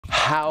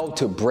how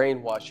to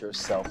brainwash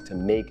yourself to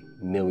make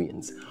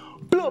millions.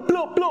 Blah,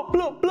 blah, blah,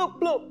 blah, blah,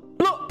 blah,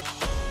 blah.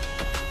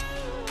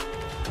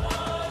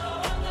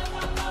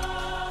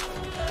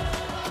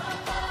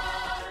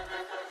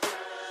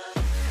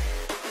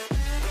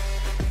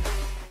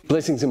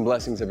 Blessings and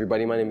blessings,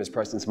 everybody. My name is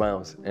Preston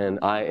Smiles, and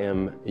I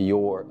am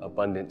your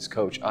abundance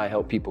coach. I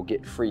help people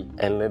get free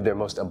and live their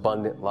most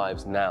abundant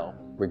lives now,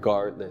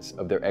 regardless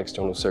of their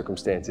external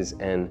circumstances.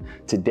 And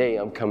today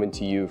I'm coming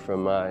to you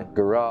from my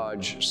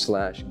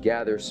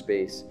garage/gather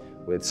space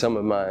with some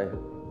of my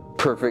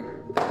perfect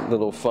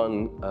little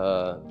fun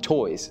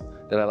toys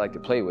that I like to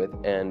play with.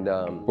 And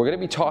we're gonna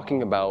be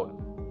talking about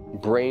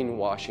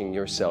brainwashing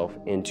yourself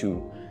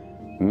into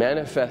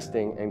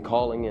manifesting and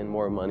calling in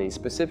more money,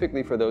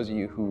 specifically for those of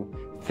you who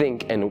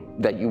think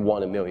that you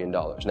want $1 million.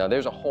 Now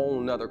there's a whole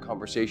nother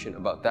conversation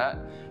about that,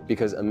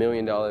 because $1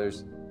 million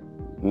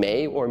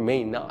may or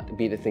may not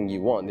be the thing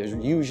you want.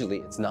 Usually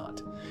it's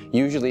not.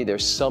 Usually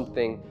there's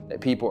something that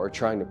people are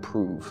trying to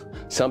prove,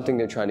 something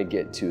they're trying to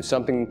get to,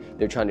 something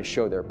they're trying to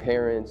show their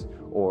parents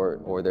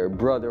or their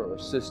brother or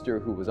sister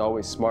who was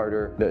always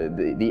smarter.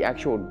 The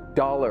actual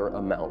dollar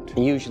amount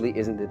usually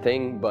isn't the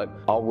thing, but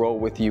I'll roll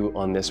with you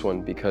on this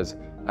one because,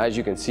 as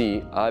you can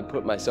see, I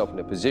put myself in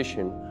a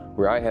position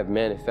where I have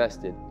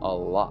manifested a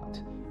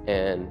lot.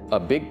 And a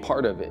big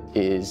part of it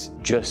is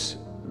just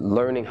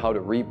learning how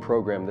to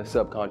reprogram the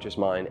subconscious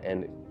mind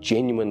and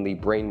genuinely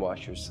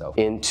brainwash yourself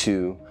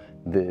into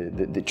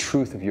the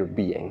truth of your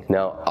being.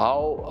 Now,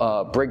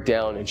 I'll break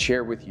down and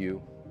share with you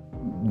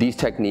these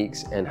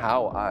techniques and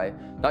how I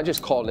not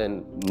just called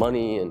in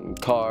money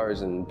and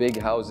cars and big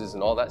houses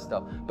and all that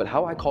stuff, but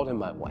how I called in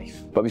my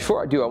wife. But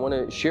before I do, I want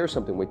to share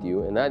something with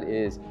you, and that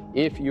is,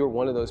 if you're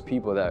one of those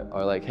people that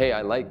are like, hey,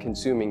 I like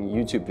consuming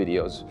YouTube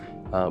videos,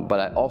 but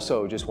I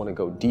also just want to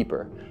go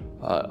deeper,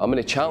 I'm going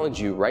to challenge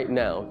you right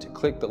now to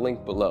click the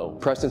link below,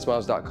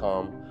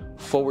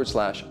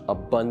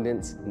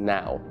 prestonsmiles.com/abundance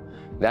now.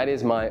 That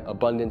is my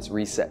abundance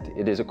reset.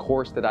 It is a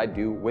course that I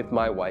do with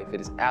my wife. It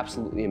is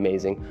absolutely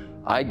amazing.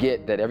 I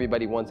get that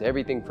everybody wants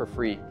everything for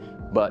free,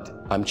 but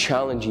I'm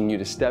challenging you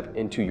to step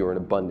into your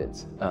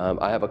abundance.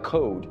 I have a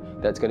code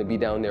that's going to be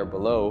down there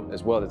below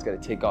as well that's going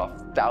to take off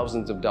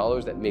thousands of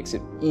dollars. That makes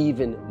it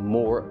even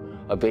more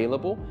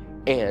available,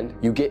 and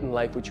you get in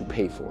life what you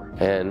pay for.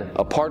 And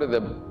a part of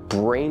the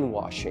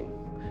brainwashing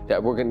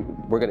that we're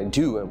gonna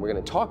do and we're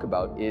gonna talk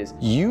about is,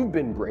 you've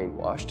been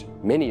brainwashed,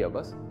 many of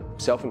us,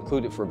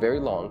 self-included, for very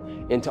long,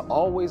 into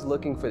always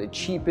looking for the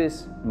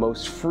cheapest,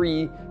 most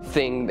free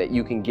thing that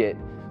you can get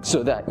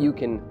so that you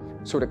can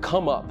sort of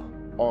come up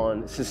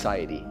on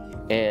society.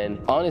 And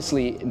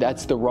honestly,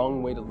 that's the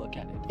wrong way to look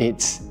at it.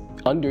 It's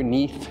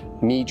underneath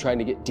me trying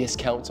to get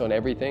discounts on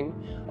everything,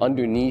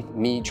 underneath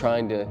me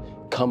trying to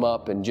come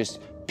up and just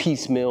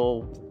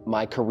piecemeal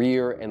my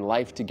career and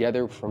life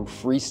together from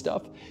free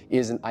stuff,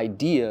 is an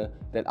idea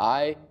that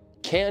I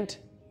can't,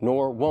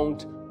 nor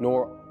won't,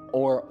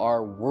 or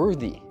are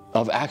worthy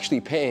of actually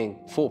paying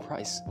full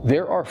price.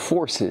 There are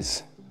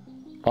forces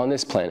on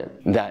this planet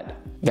that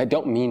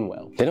don't mean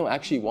well. They don't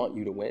actually want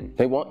you to win.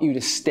 They want you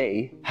to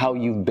stay how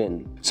you've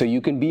been. So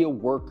you can be a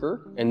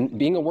worker, and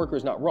being a worker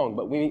is not wrong,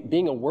 but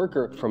being a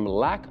worker from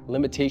lack,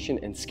 limitation,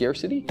 and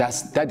scarcity,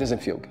 that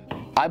doesn't feel good.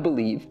 I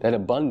believe that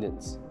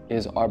abundance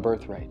is our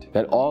birthright,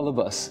 that all of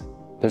us,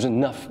 there's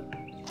enough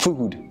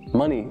food,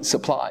 money,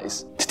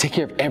 supplies to take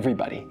care of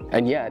everybody.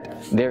 And yet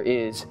there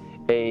is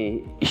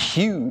a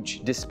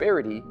huge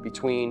disparity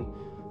between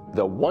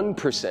the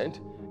 1%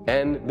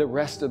 and the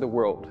rest of the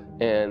world.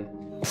 And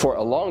for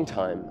a long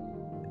time,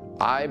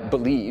 I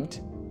believed,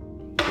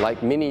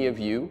 like many of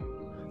you,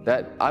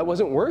 that I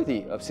wasn't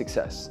worthy of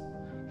success,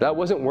 that I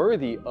wasn't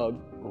worthy of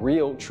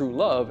real, true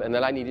love, and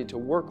that I needed to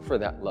work for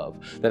that love,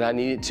 that I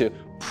needed to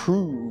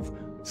prove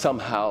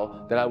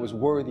somehow that I was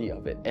worthy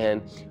of it.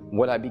 And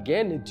what I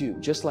began to do,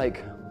 just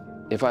like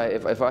if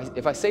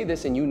I say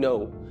this and you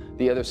know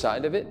the other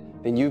side of it,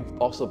 then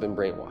you've also been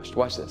brainwashed.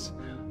 Watch this.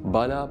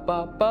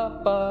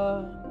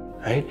 Ba-da-ba-ba-ba.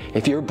 Right?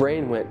 If your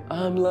brain went,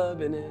 I'm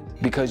loving it,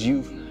 because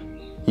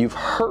you've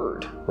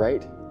heard,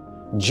 right?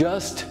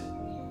 Just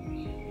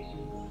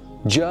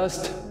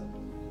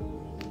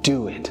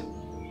do it.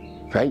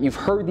 Right? You've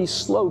heard these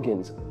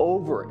slogans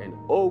over and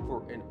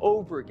over and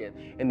over again,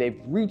 and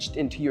they've reached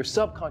into your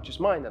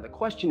subconscious mind. Now the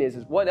question is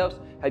what else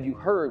have you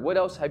heard? What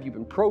else have you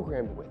been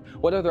programmed with?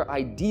 What other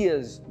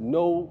ideas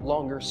no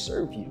longer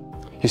serve you?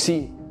 You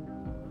see,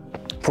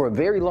 for a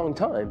very long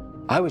time,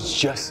 I was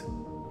just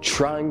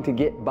trying to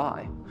get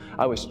by.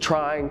 I was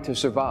trying to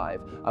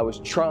survive. I was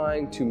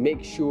trying to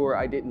make sure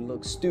I didn't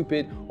look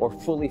stupid or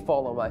fully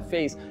fall on my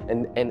face.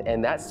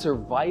 And that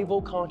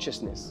survival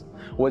consciousness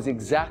was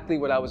exactly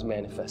what I was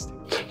manifesting.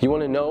 You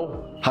want to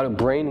know how to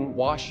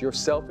brainwash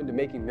yourself into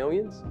making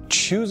millions?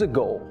 Choose a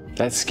goal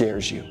that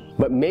scares you,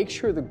 but make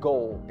sure the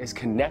goal is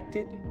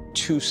connected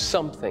to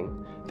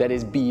something that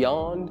is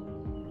beyond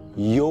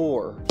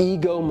your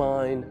ego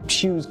mind,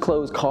 shoes,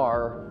 clothes,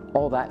 car,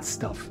 all that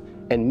stuff,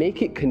 and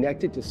make it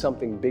connected to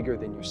something bigger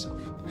than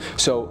yourself.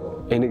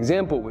 So an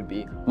example would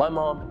be my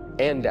mom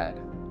and dad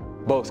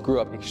both grew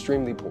up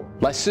extremely poor.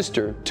 My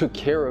sister took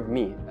care of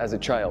me as a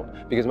child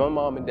because my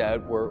mom and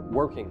dad were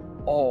working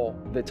all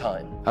the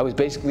time. I was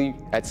basically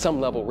at some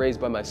level raised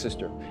by my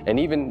sister. And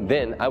even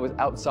then I was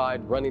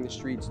outside running the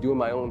streets, doing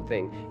my own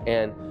thing.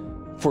 And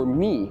for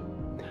me,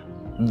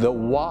 the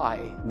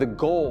why, the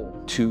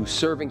goal to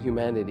serving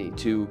humanity,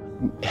 to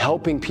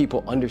helping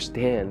people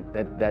understand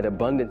that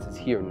abundance is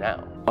here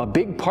now. A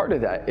big part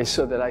of that is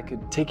so that I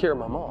could take care of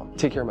my mom,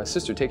 take care of my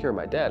sister, take care of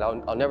my dad.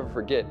 I'll never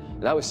forget.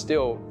 And I was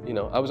still,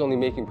 I was only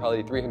making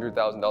probably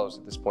 $300,000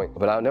 at this point.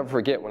 But I'll never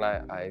forget when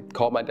I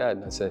called my dad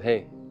and I said,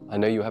 hey, I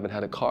know you haven't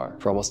had a car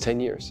for almost 10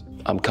 years.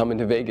 I'm coming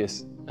to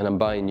Vegas and I'm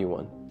buying you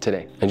one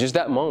today. And just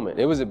that moment,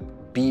 it was a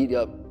beat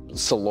up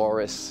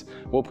Solaris.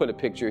 We'll put a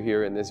picture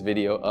here in this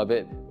video of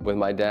it with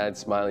my dad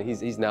smiling.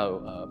 He's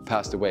now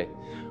passed away.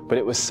 But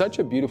it was such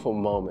a beautiful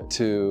moment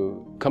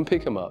to come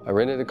pick him up. I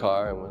rented a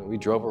car and when we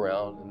drove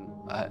around,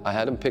 and I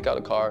had him pick out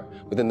a car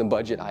within the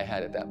budget I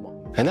had at that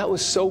moment. And that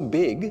was so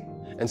big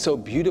and so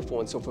beautiful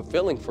and so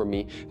fulfilling for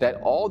me that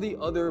all the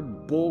other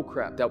bull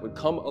crap that would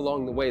come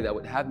along the way that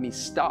would have me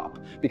stop,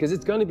 because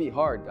it's gonna be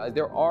hard, guys.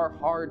 There are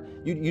hard,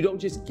 you don't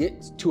just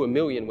get to $1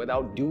 million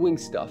without doing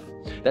stuff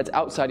that's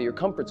outside of your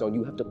comfort zone.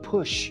 You have to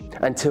push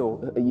until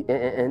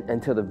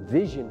the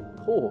vision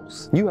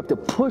pulls. You have to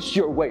push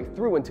your way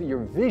through until your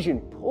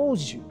vision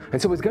pulls you.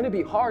 And so it's gonna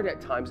be hard at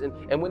times.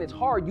 And when it's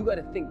hard, you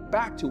gotta think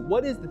back to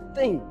what is the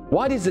thing?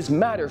 Why does this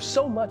matter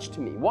so much to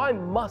me? Why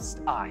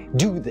must I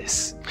do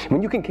this?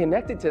 When you can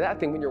connect it to that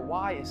thing, when your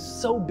why is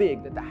so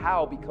big that the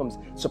how becomes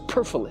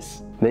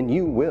superfluous, then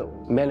you will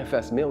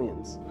manifest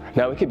millions.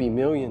 Now it could be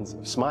millions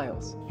of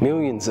smiles,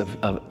 millions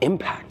of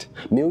impact,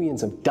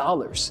 millions of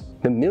dollars.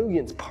 The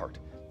millions part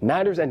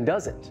matters and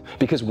doesn't,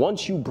 because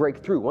once you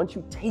break through, once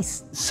you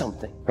taste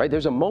something, right?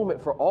 There's a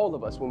moment for all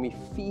of us when we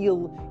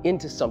feel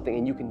into something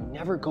and you can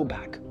never go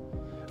back.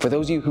 For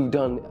those of you who've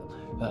done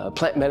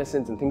plant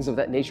medicines and things of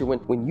that nature,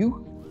 when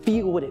you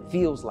feel what it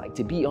feels like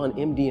to be on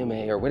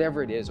MDMA or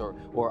whatever it is, or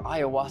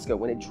ayahuasca,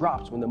 when it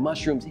drops, when the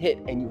mushrooms hit,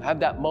 and you have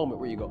that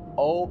moment where you go,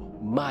 oh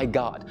my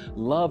God,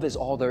 love is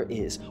all there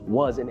is,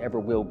 was and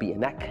ever will be.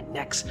 And that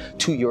connects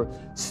to your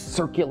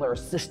circular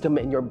system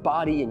and your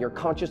body and your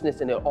consciousness,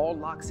 and it all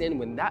locks in.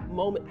 When that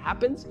moment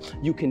happens,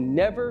 you can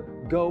never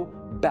go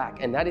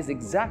back. And that is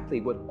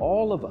exactly what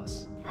all of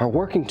us are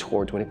working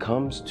towards when it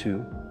comes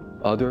to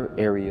other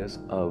areas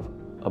of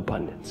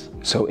abundance.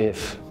 So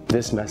if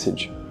this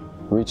message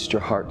reached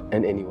your heart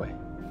in any way,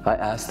 I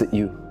ask that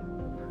you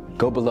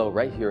go below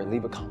right here and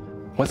leave a comment.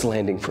 What's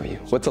landing for you?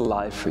 What's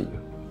alive for you?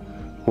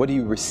 What are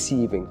you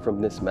receiving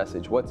from this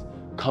message? What's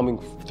coming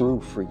through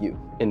for you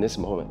in this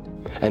moment?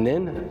 And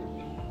then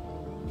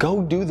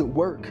go do the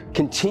work.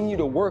 Continue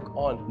to work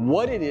on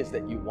what it is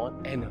that you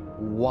want and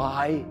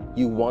why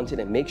you want it,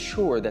 and make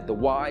sure that the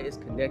why is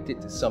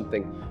connected to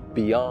something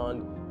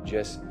beyond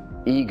just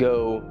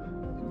ego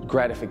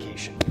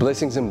gratification.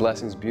 Blessings and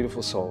blessings,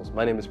 beautiful souls.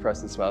 My name is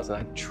Preston Smiles, and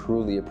I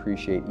truly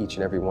appreciate each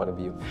and every one of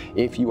you.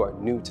 If you are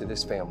new to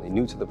this family,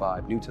 new to the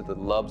vibe, new to the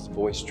Love's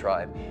Voice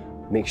tribe,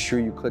 make sure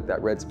you click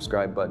that red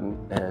subscribe button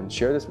and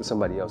share this with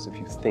somebody else if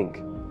you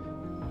think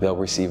they'll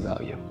receive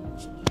value.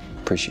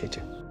 Appreciate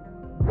you.